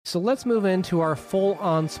So let's move into our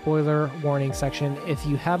full-on spoiler warning section. If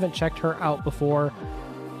you haven't checked her out before,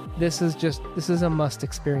 this is a must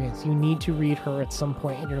experience. You need to read her at some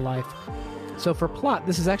point in your life. So for plot,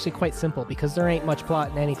 this is actually quite simple because there ain't much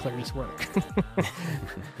plot in any Clarice work.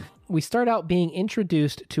 We start out being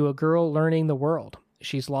introduced to a girl learning the world.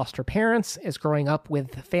 She's lost her parents, is growing up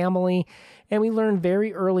with family, and we learn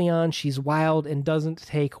very early on she's wild and doesn't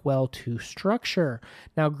take well to structure.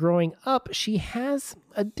 Now, growing up, she has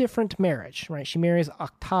a different marriage, right? She marries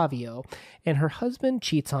Octavio, and her husband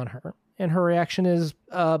cheats on her, and her reaction is,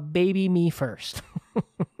 baby me first.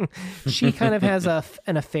 She kind of has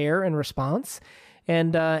an affair in response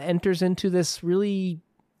and enters into this really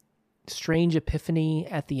strange epiphany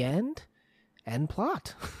at the end. End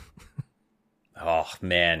plot. Oh,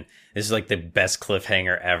 man. This is like the best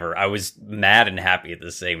cliffhanger ever. I was mad and happy at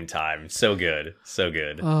the same time. So good. So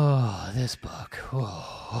good. Oh, this book.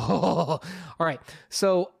 Oh. All right.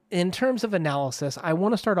 So in terms of analysis, I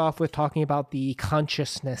want to start off with talking about the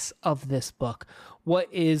consciousness of this book.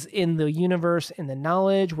 What is in the universe, in the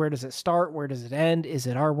knowledge? Where does it start? Where does it end? Is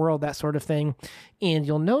it our world? That sort of thing. And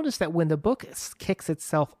you'll notice that when the book kicks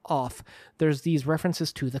itself off, there's these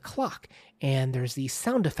references to the clock. And there's these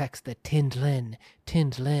sound effects, the tin-lin,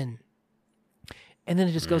 tin-lin. And then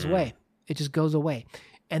it just goes away. It just goes away.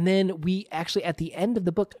 And then we actually, at the end of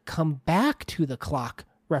the book, come back to the clock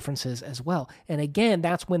references as well. And again,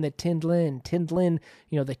 that's when the tin-lin,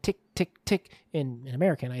 the tick, tick, tick in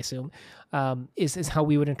American, I assume, is how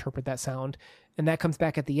we would interpret that sound. And that comes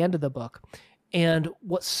back at the end of the book. And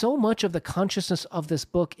what so much of the consciousness of this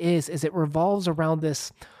book is it revolves around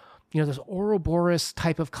this, this Ouroboros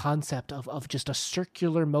type of concept of just a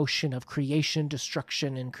circular motion of creation,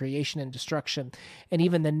 destruction, and creation and destruction. And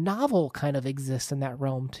even the novel kind of exists in that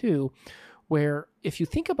realm too, where if you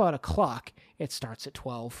think about a clock, it starts at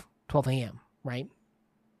 12 a.m., right?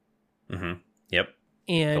 Mm-hmm. Yep.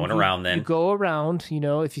 And going around then. You go around, if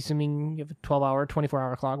you're assuming you have a 12-hour,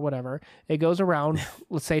 24-hour clock, whatever. It goes around,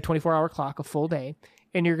 let's say 24-hour clock, a full day,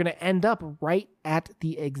 and you're going to end up right at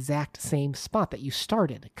the exact same spot that you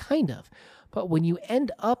started, kind of. But when you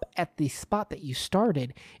end up at the spot that you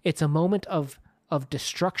started, it's a moment of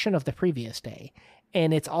destruction of the previous day.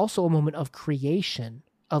 And it's also a moment of creation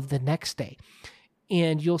of the next day.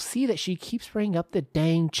 And you'll see that she keeps bringing up the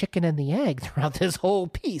dang chicken and the egg throughout this whole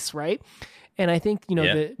piece, right? And I think,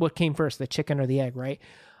 what came first, the chicken or the egg, right?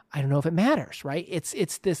 I don't know if it matters, right?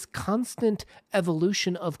 It's this constant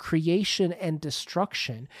evolution of creation and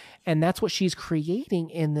destruction. And that's what she's creating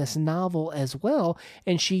in this novel as well.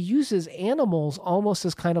 And she uses animals almost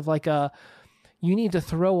as kind of like you need to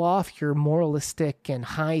throw off your moralistic and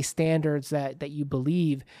high standards that you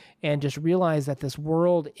believe and just realize that this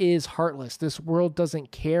world is heartless. This world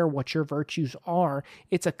doesn't care what your virtues are.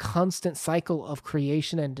 It's a constant cycle of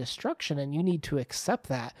creation and destruction, and you need to accept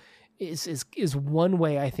that is one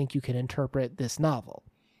way I think you can interpret this novel.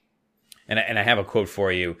 And I have a quote for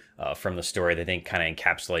you from the story that I think kind of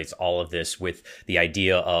encapsulates all of this with the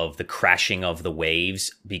idea of the crashing of the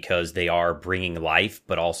waves, because they are bringing life,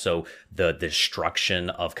 but also the destruction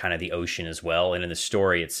of kind of the ocean as well. And in the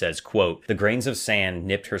story, it says, quote, "The grains of sand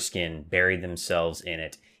nipped her skin, buried themselves in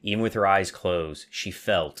it. Even with her eyes closed, she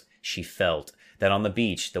felt that on the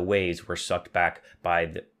beach, the waves were sucked back by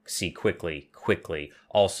the sea quickly,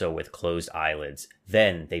 also with closed eyelids.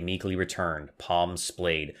 Then they meekly returned, palms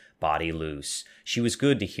splayed, body loose. She was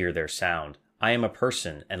good to hear their sound. I am a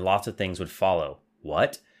person, and lots of things would follow.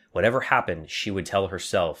 What? Whatever happened, she would tell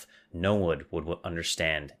herself. No one would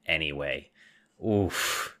understand anyway."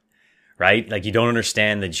 Oof. Right? Like, you don't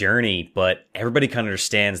understand the journey, but everybody kind of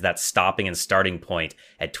understands that stopping and starting point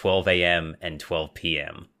at 12 a.m. and 12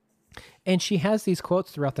 p.m. And she has these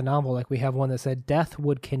quotes throughout the novel. Like, we have one that said, "Death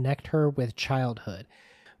would connect her with childhood,"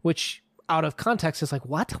 which out of context is like,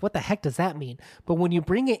 what? What the heck does that mean? But when you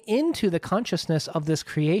bring it into the consciousness of this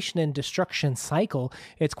creation and destruction cycle,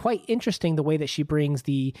 it's quite interesting the way that she brings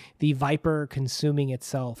the viper consuming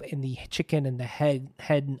itself and the chicken and the head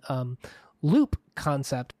loop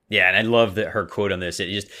concept. Yeah, and I love that her quote on this.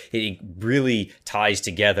 It really ties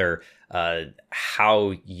together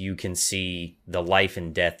how you can see the life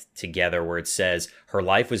and death together, where it says her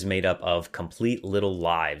life was made up of complete little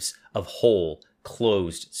lives of whole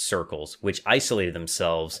closed circles which isolated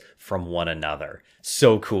themselves from one another.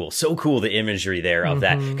 So cool the imagery there of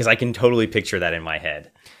that, because I can totally picture that in my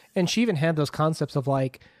head. And she even had those concepts of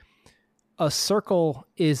like a circle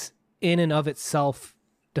is in and of itself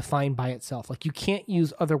defined by itself. Like, you can't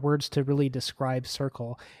use other words to really describe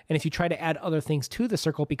circle. And if you try to add other things to the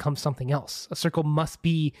circle, it becomes something else. A circle must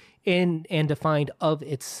be in and defined of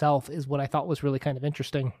itself, is what I thought was really kind of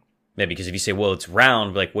interesting. Yeah, because if you say, well, it's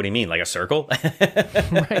round, like, what do you mean? Like a circle?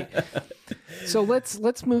 Right. So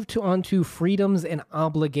let's move on to freedoms and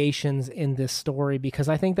obligations in this story, because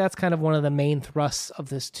I think that's kind of one of the main thrusts of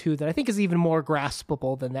this too, that I think is even more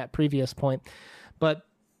graspable than that previous point. But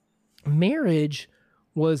marriage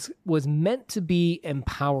was meant to be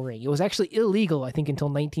empowering. It was actually illegal, I think, until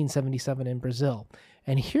 1977 in Brazil.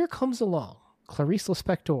 And here comes along Clarice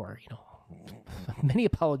Lispector, many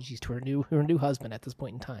apologies to her new husband at this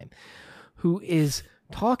point in time, who is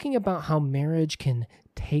talking about how marriage can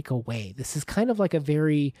take away. This is kind of like a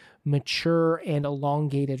very mature and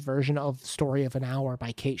elongated version of The Story of an Hour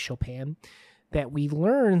by Kate Chopin, that we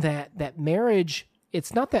learn that marriage,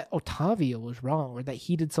 it's not that Otavio was wrong or that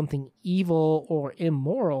he did something evil or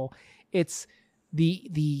immoral. It's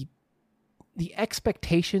the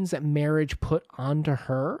expectations that marriage put onto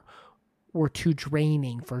her were too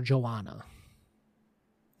draining for Joanna.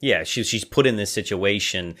 Yeah, she's put in this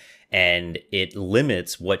situation, and it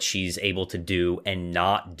limits what she's able to do and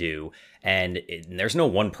not do. And there's no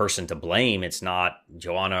one person to blame. It's not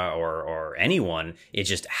Joanna or anyone. It's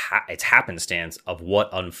just it's happenstance of what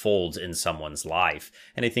unfolds in someone's life.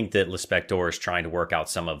 And I think that Lispector is trying to work out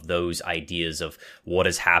some of those ideas of what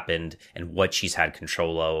has happened and what she's had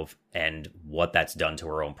control of and what that's done to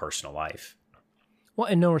her own personal life. Well,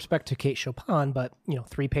 in no respect to Kate Chopin, but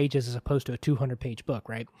 3 pages as opposed to a 200-page book,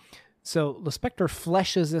 right? So Lispector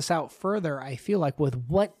fleshes this out further, I feel like, with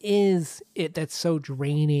what is it that's so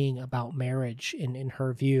draining about marriage in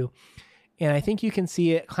her view. And I think you can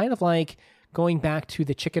see it kind of like going back to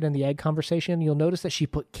the chicken and the egg conversation. You'll notice that she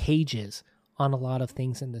put cages on a lot of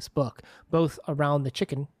things in this book, both around the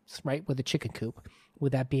chickens, right, with the chicken coop,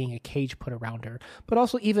 with that being a cage put around her, but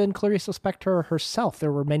also even Clarice Lispector herself.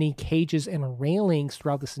 There were many cages and railings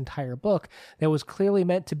throughout this entire book that was clearly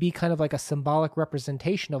meant to be kind of like a symbolic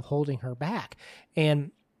representation of holding her back.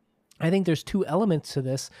 And I think there's 2 elements to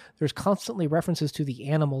this. There's constantly references to the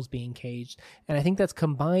animals being caged, and I think that's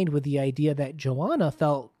combined with the idea that Joanna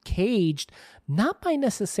felt caged, not by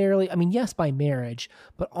necessarily, yes, by marriage,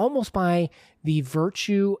 but almost by the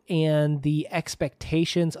virtue and the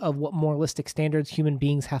expectations of what moralistic standards human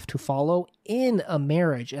beings have to follow in a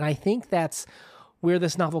marriage. And I think that's where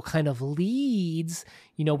this novel kind of leads.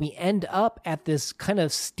 We end up at this kind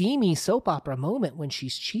of steamy soap opera moment when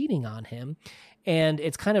she's cheating on him. And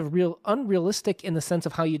it's kind of unrealistic in the sense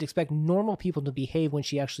of how you'd expect normal people to behave when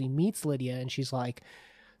she actually meets Lydia. And she's like,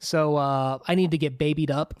 so I need to get babied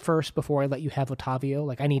up first before I let you have Otavio.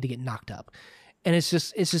 Like, I need to get knocked up. And it's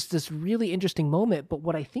just this really interesting moment. But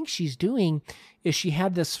what I think she's doing is she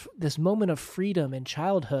had this moment of freedom in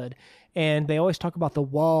childhood. And they always talk about the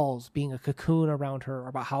walls being a cocoon around her,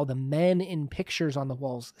 about how the men in pictures on the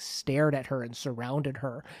walls stared at her and surrounded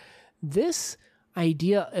her. This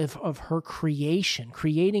idea of her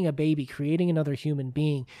creating a baby, creating another human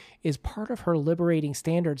being, is part of her liberating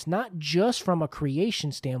standards, not just from a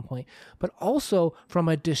creation standpoint, but also from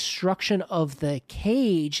a destruction of the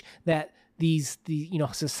cage that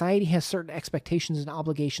society has certain expectations and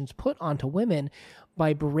obligations put onto women.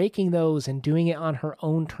 By breaking those and doing it on her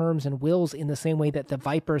own terms and wills, in the same way that the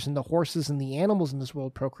vipers and the horses and the animals in this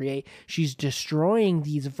world procreate, she's destroying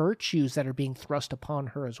these virtues that are being thrust upon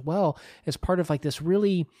her as well, as part of like this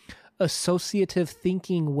really associative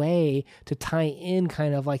thinking way to tie in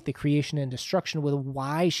kind of like the creation and destruction with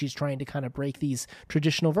why she's trying to kind of break these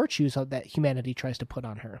traditional virtues that humanity tries to put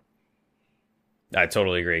on her. I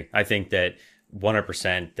totally agree. I think that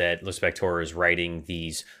 100% that Lispector is writing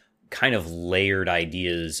these kind of layered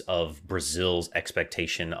ideas of Brazil's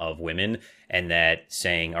expectation of women, and that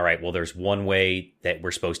saying, all right, well, there's one way that we're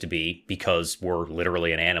supposed to be because we're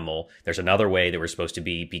literally an animal. There's another way that we're supposed to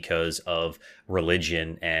be because of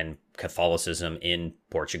religion and Catholicism in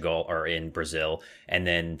Portugal or in Brazil. And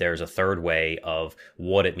then there's a third way of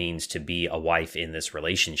what it means to be a wife in this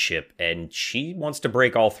relationship. And she wants to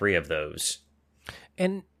break all 3 of those.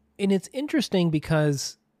 And it's interesting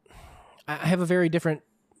because I have a very different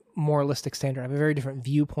moralistic standard. I have a very different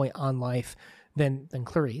viewpoint on life than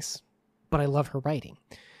Clarice, but I love her writing.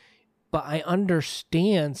 But I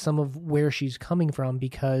understand some of where she's coming from,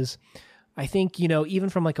 because I think, even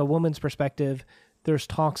from like a woman's perspective, there's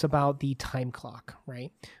talks about the time clock,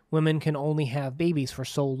 right? Women can only have babies for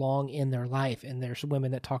so long in their life. And there's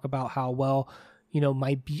women that talk about how, well,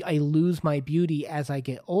 I lose my beauty as I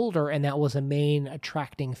get older, and that was a main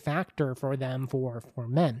attracting factor for them for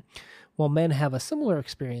men. Well, men have a similar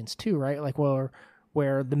experience too, right? Like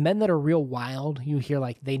where the men that are real wild, you hear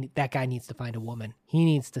like that guy needs to find a woman. He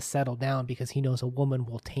needs to settle down because he knows a woman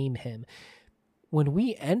will tame him. when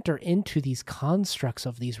we enter into these constructs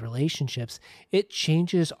of these relationships, it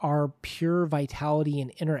changes our pure vitality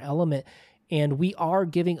and inner element. And we are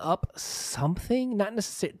giving up something, not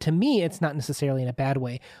necessarily, to me, it's not necessarily in a bad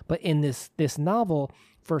way, but in this novel,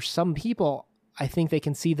 for some people, I think they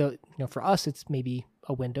can see for us, it's maybe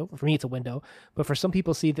a window. For me, it's a window. But for some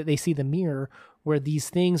people, they see the mirror where these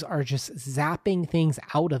things are just zapping things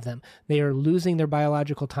out of them. They are losing their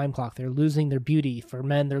biological time clock. They're losing their beauty. For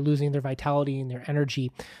men, they're losing their vitality and their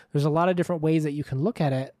energy. There's a lot of different ways that you can look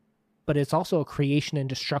at it, but it's also a creation and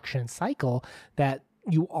destruction cycle that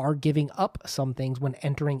you are giving up some things when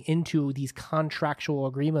entering into these contractual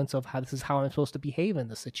agreements of how this is how I'm supposed to behave in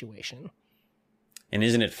this situation. And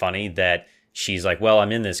isn't it funny that she's like, well,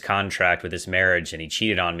 I'm in this contract with this marriage and he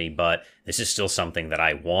cheated on me, but this is still something that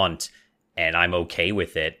I want and I'm okay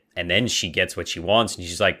with it. And then she gets what she wants and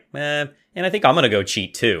she's like, and I think I'm going to go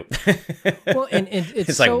cheat too. Well, and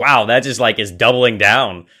it's like, wow, that just like is doubling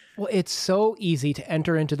down. Well, it's so easy to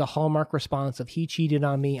enter into the Hallmark response of he cheated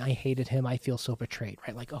on me, I hated him, I feel so betrayed,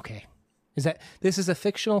 right? Like, okay, this is a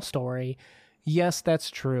fictional story. Yes,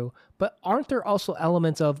 that's true. But aren't there also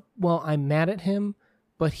elements of, well, I'm mad at him,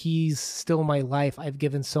 but he's still my life. I've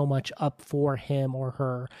given so much up for him or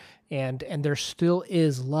her. And there still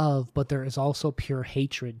is love, but there is also pure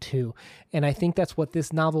hatred too. And I think that's what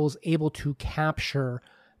this novel is able to capture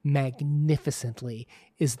magnificently,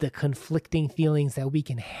 is the conflicting feelings that we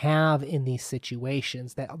can have in these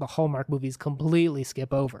situations that the Hallmark movies completely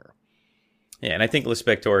skip over. Yeah, and I think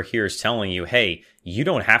Lispector here is telling you, hey, you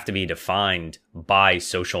don't have to be defined by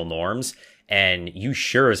social norms, and you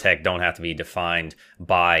sure as heck don't have to be defined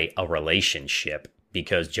by a relationship,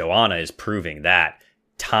 because Joanna is proving that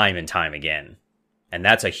time and time again. And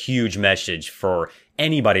that's a huge message for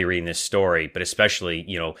anybody reading this story, but especially,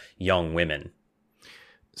 young women.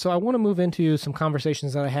 So I want to move into some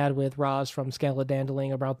conversations that I had with Roz from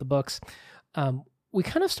Scalidandling about the books. We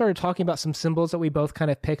kind of started talking about some symbols that we both kind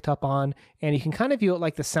of picked up on, and you can kind of view it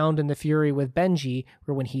like the Sound and the Fury with Benji,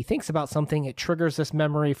 where when he thinks about something, it triggers this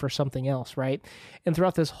memory for something else, right? And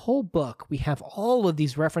throughout this whole book, we have all of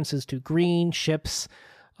these references to green, ships,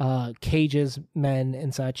 cages, men,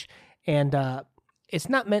 and such. And it's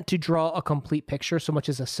not meant to draw a complete picture so much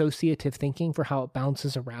as associative thinking for how it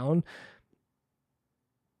bounces around.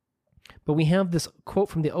 But we have this quote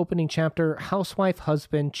from the opening chapter: housewife,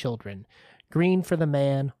 husband, children. Green for the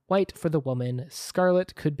man, white for the woman,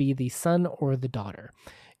 scarlet could be the son or the daughter.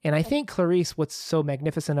 And I think Clarice, what's so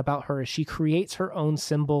magnificent about her is she creates her own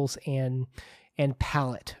symbols and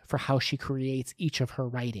palette for how she creates each of her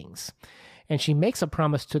writings. And she makes a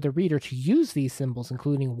promise to the reader to use these symbols,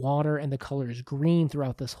 including water and the colors green,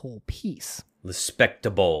 throughout this whole piece.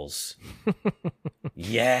 Lispectables.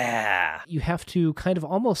 Yeah. You have to kind of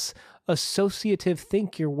almost associative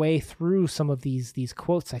think your way through some of these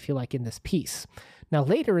quotes, I feel like, in this piece. Now,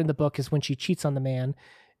 later in the book is when she cheats on the man.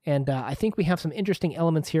 And I think we have some interesting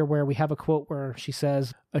elements here where we have a quote where she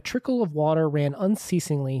says, "A trickle of water ran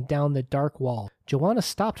unceasingly down the dark wall. Joanna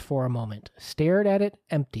stopped for a moment, stared at it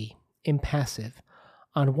empty, impassive.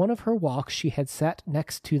 On one of her walks, she had sat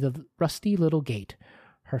next to the rusty little gate,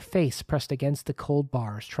 her face pressed against the cold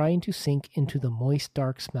bars, trying to sink into the moist,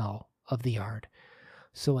 dark smell of the yard."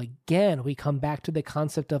 So again, we come back to the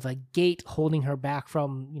concept of a gate holding her back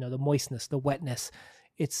from, the moistness, the wetness.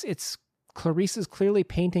 It's Clarice is clearly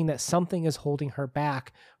painting that something is holding her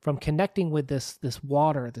back from connecting with this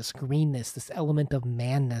water, this greenness, this element of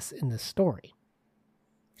manness in this story.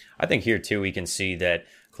 I think here too we can see that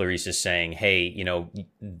Clarice is saying, hey,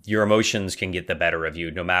 your emotions can get the better of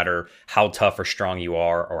you no matter how tough or strong you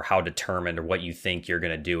are or how determined or what you think you're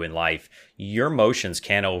going to do in life. Your emotions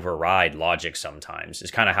can override logic sometimes,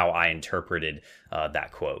 is kind of how I interpreted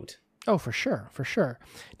that quote. Oh, for sure, for sure.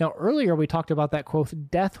 Now, earlier we talked about that quote,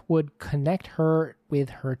 death would connect her with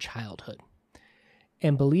her childhood.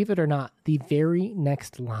 And believe it or not, the very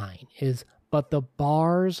next line is, "But the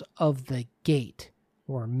bars of the gate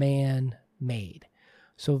were man-made."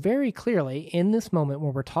 So very clearly, in this moment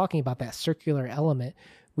when we're talking about that circular element,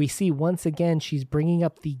 we see once again she's bringing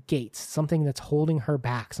up the gates, something that's holding her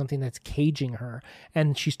back, something that's caging her,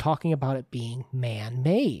 and she's talking about it being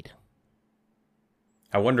man-made.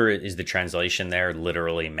 I wonder, is the translation there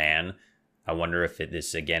literally man? I wonder if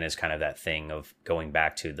this again is kind of that thing of going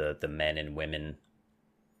back to the men and women.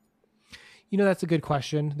 That's a good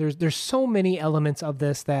question. There's so many elements of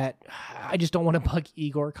this that I just don't want to bug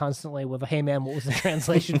Igor constantly with, "Hey man, what was the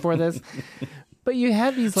translation for this?" But you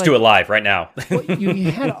have these Let's do it live right now. Well,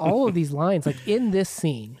 you had all of these lines, like in this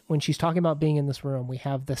scene, when she's talking about being in this room, we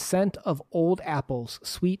have the scent of old apples,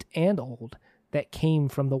 sweet and old, that came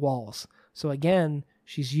from the walls. So again,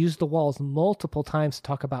 She's used the walls multiple times to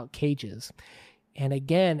talk about cages. And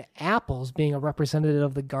again, apples being a representative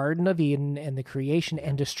of the Garden of Eden and the creation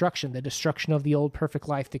and destruction, the destruction of the old perfect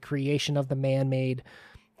life, the creation of the man-made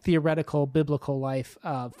theoretical biblical life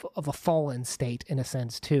of a fallen state in a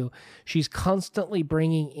sense too. She's constantly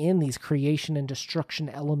bringing in these creation and destruction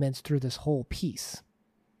elements through this whole piece.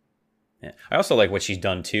 Yeah. I also like what she's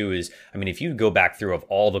done too is, I mean, if you go back through of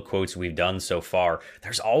all the quotes we've done so far,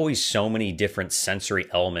 there's always so many different sensory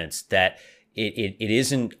elements that it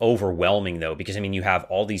isn't overwhelming though, because I mean, you have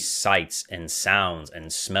all these sights and sounds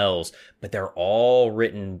and smells, but they're all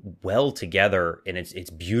written well together, and it's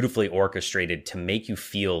beautifully orchestrated to make you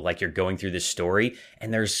feel like you're going through this story,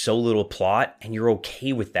 and there's so little plot, and you're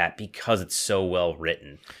okay with that because it's so well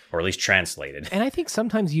written, or at least translated. And I think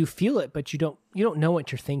sometimes you feel it, but you don't know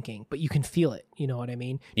what you're thinking, but you can feel it. You know what I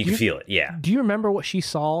mean? You can feel it, yeah. Do you remember what she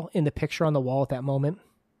saw in the picture on the wall at that moment?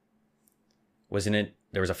 Wasn't it?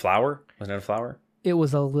 There was a flower? Wasn't it a flower? It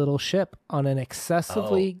was a little ship on an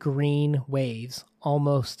excessively green waves,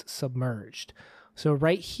 almost submerged. So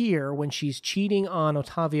right here, when she's cheating on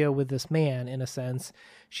Ottavio with this man, in a sense,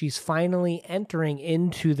 she's finally entering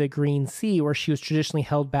into the green sea where she was traditionally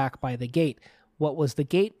held back by the gate. What was the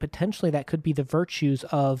gate? Potentially that could be the virtues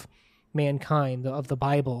of mankind, of the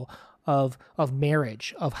Bible, of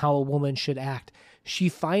marriage, of how a woman should act. She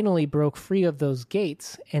finally broke free of those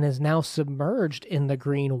gates and is now submerged in the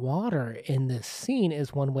green water in this scene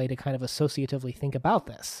is one way to kind of associatively think about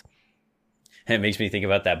this. And it makes me think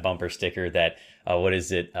about that bumper sticker that, what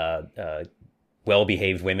is it?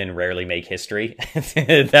 Well-behaved women rarely make history.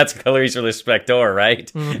 That's Clarice Lispector, right?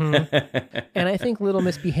 Mm-hmm. And I think Little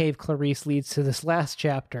Misbehaved Clarice leads to this last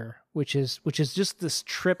chapter, which is just this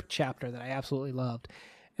trip chapter that I absolutely loved.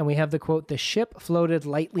 And we have the quote, "The ship floated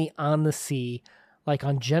lightly on the sea, like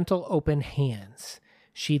on gentle open hands.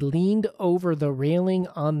 She leaned over the railing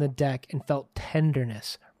on the deck and felt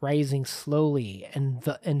tenderness rising slowly and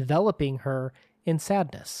enveloping her in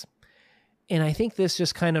sadness." And I think this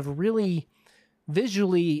just kind of really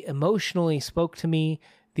visually, emotionally spoke to me.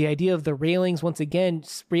 The idea of the railings, once again,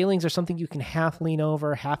 railings are something you can half lean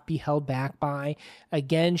over, half be held back by.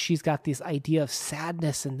 Again, she's got this idea of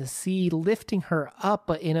sadness and the sea lifting her up,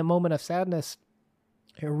 but in a moment of sadness,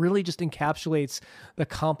 it really just encapsulates the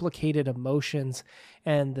complicated emotions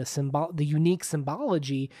and the unique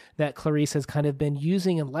symbology that Clarice has kind of been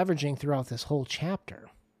using and leveraging throughout this whole chapter.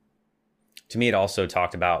 To me, it also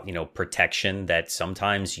talked about, protection, that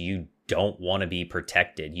sometimes you don't want to be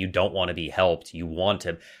protected. You don't want to be helped. You want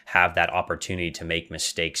to have that opportunity to make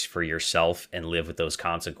mistakes for yourself and live with those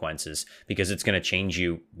consequences, because it's going to change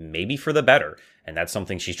you maybe for the better. And that's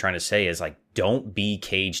something she's trying to say is like, don't be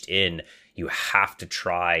caged in. You have to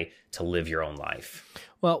try to live your own life.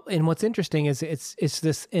 Well, and what's interesting is it's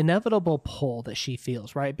this inevitable pull that she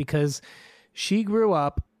feels, right? Because she grew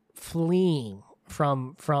up fleeing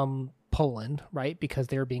from Poland, right? Because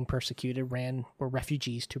they were being persecuted, were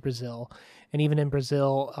refugees to Brazil. And even in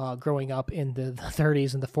Brazil, growing up in the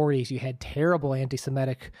 30s and the 40s, you had terrible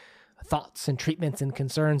anti-Semitic thoughts and treatments and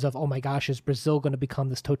concerns of, oh my gosh, is Brazil going to become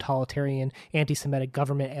this totalitarian anti-Semitic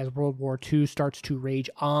government as World War II starts to rage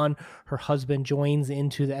on? Her husband joins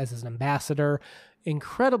into as an ambassador.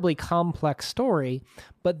 Incredibly complex story,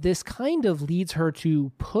 but this kind of leads her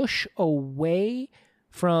to push away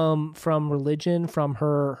from religion, from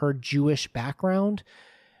her Jewish background.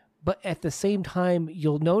 But at the same time,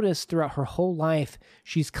 you'll notice throughout her whole life,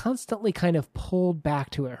 she's constantly kind of pulled back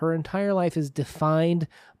to it. Her entire life is defined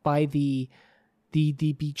by the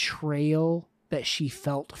betrayal that she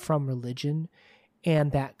felt from religion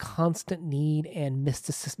and that constant need and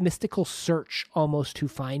mystical search almost to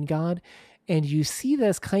find God. And you see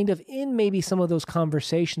this kind of in maybe some of those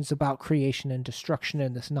conversations about creation and destruction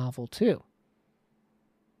in this novel too.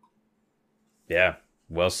 Yeah,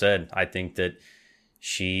 well said. I think that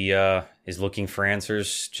she is looking for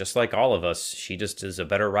answers just like all of us. She just is a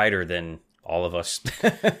better writer than all of us.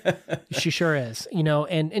 She sure is,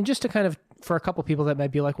 and just to kind of, for a couple people that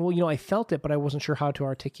might be like, well, I felt it, but I wasn't sure how to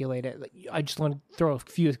articulate it. I just want to throw a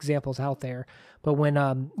few examples out there. But when,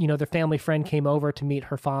 their family friend came over to meet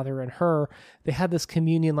her father and her, they had this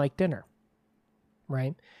communion-like dinner,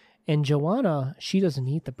 right? And Joanna, she doesn't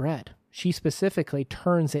eat the bread. She specifically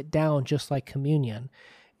turns it down just like communion.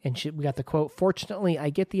 And we got the quote, "Fortunately, I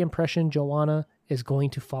get the impression Joanna is going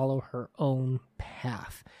to follow her own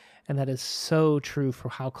path." And that is so true for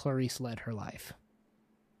how Clarice led her life.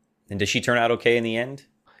 And does she turn out okay in the end?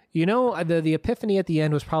 The epiphany at the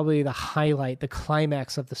end was probably the highlight, the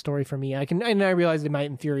climax of the story for me. I realize it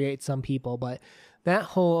might infuriate some people, but that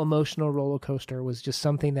whole emotional roller coaster was just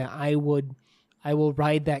something that I would I will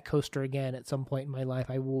ride that coaster again at some point in my life.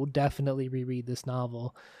 I will definitely reread this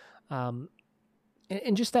novel. And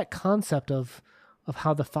just that concept of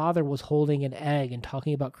how the father was holding an egg and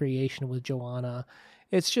talking about creation with Joanna.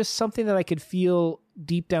 It's just something that I could feel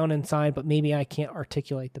deep down inside, but maybe I can't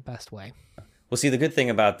articulate the best way. Well, see, the good thing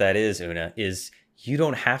about that is, Una, is you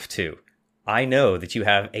don't have to. I know that you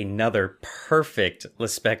have another perfect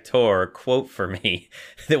Lispector quote for me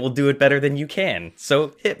that will do it better than you can.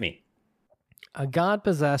 So hit me. A God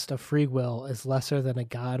possessed of free will is lesser than a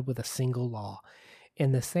God with a single law,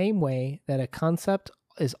 in the same way that a concept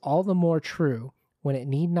is all the more true when it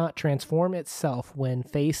need not transform itself when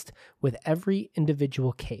faced with every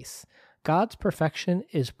individual case. God's perfection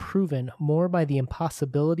is proven more by the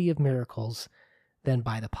impossibility of miracles than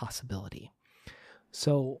by the possibility.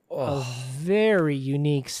 So a very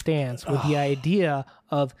unique stance with the idea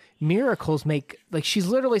of miracles make, like she's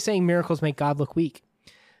literally saying miracles make God look weak.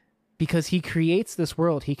 Because he creates this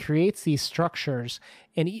world, he creates these structures,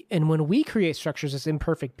 and when we create structures as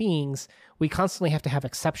imperfect beings, we constantly have to have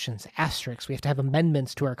exceptions, asterisks, we have to have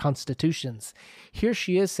amendments to our constitutions. Here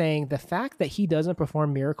she is saying the fact that he doesn't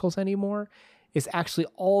perform miracles anymore is actually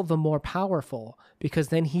all the more powerful, because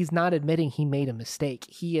then he's not admitting he made a mistake.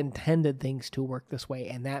 He intended things to work this way,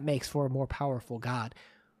 and that makes for a more powerful God.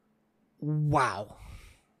 Wow.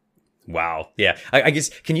 Wow. Yeah. I guess,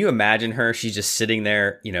 can you imagine her? She's just sitting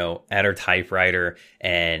there, at her typewriter,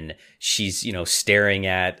 and she's, staring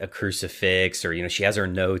at a crucifix, or, she has her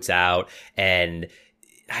notes out, and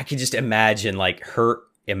I can just imagine like her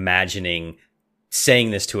imagining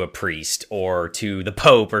saying this to a priest or to the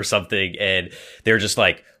Pope or something. And they're just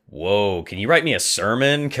like, whoa, can you write me a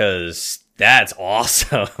sermon? 'Cause that's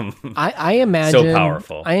awesome. I imagine so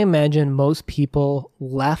powerful. I imagine most people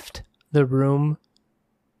left the room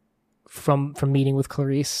from meeting with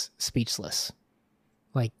Clarice speechless.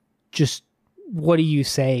 Like, just what do you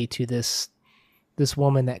say to this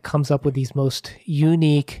woman that comes up with these most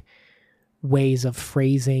unique ways of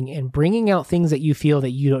phrasing and bringing out things that you feel that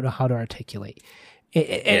you don't know how to articulate? Go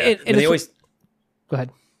ahead.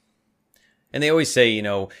 And they always say,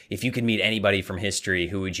 if you could meet anybody from history,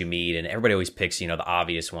 who would you meet? And everybody always picks, the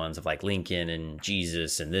obvious ones of like Lincoln and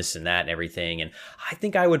Jesus and this and that and everything. And I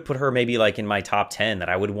think I would put her maybe like in my top 10, that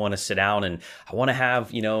I would want to sit down and I want to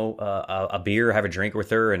have, a beer, have a drink with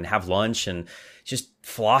her and have lunch and just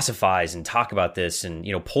philosophize and talk about this and,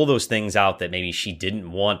 pull those things out that maybe she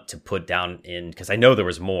didn't want to put down in, because I know there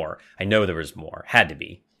was more. Had to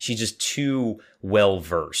be. She's just too well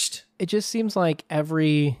versed. It just seems like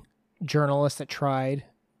every journalist that tried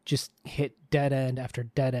just hit dead end after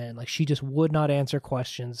dead end. Like, she just would not answer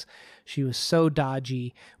questions. She was so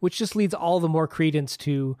dodgy, which just leads all the more credence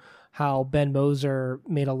to how Ben Moser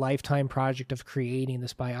made a lifetime project of creating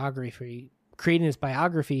this biography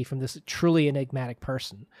from this truly enigmatic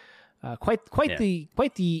person. Quite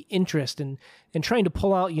the interest in trying to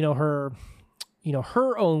pull out, her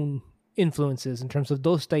own influences in terms of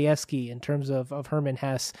Dostoevsky, in terms of Hermann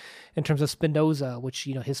Hesse, in terms of Spinoza, which,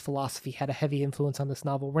 his philosophy had a heavy influence on this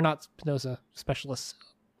novel. We're not Spinoza specialists,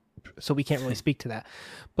 so we can't really speak to that.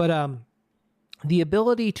 But the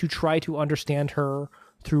ability to try to understand her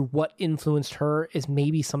through what influenced her is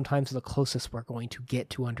maybe sometimes the closest we're going to get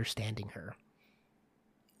to understanding her.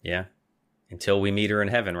 Yeah. Until we meet her in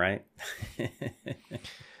heaven, right?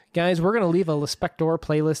 Guys, we're going to leave a Lispector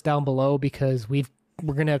playlist down below because we're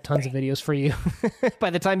going to have tons of videos for you. By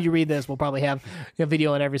the time you read this, we'll probably have a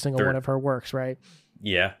video on every single one of her works, right?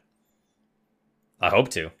 Yeah. I hope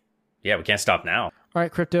to. Yeah, we can't stop now. All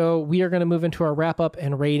right, Crypto, we are going to move into our wrap-up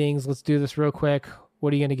and ratings. Let's do this real quick.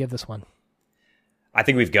 What are you going to give this one? I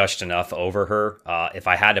think we've gushed enough over her. If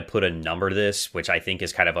I had to put a number to this, which I think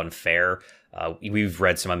is kind of unfair, we've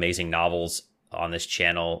read some amazing novels on this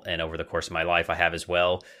channel, and over the course of my life, I have as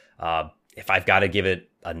well. If I've got to give it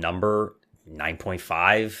a number, 9.5,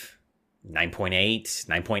 9.8,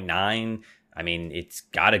 9.9. I mean, it's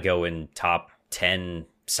got to go in top 10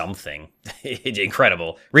 something. It's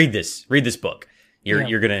incredible. Read this book. You're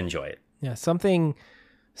going to enjoy it. Yeah, something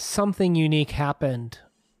unique happened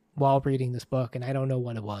while reading this book, and I don't know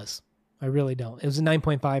what it was. I really don't. It was a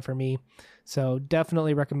 9.5 for me, so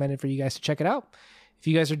definitely recommended for you guys to check it out. If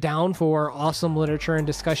you guys are down for awesome literature and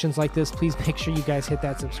discussions like this, please make sure you guys hit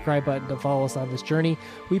that subscribe button to follow us on this journey.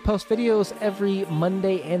 We post videos every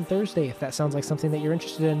Monday and Thursday. If that sounds like something that you're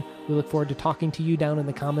interested in, we look forward to talking to you down in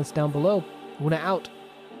the comments down below. Una out.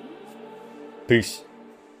 Peace.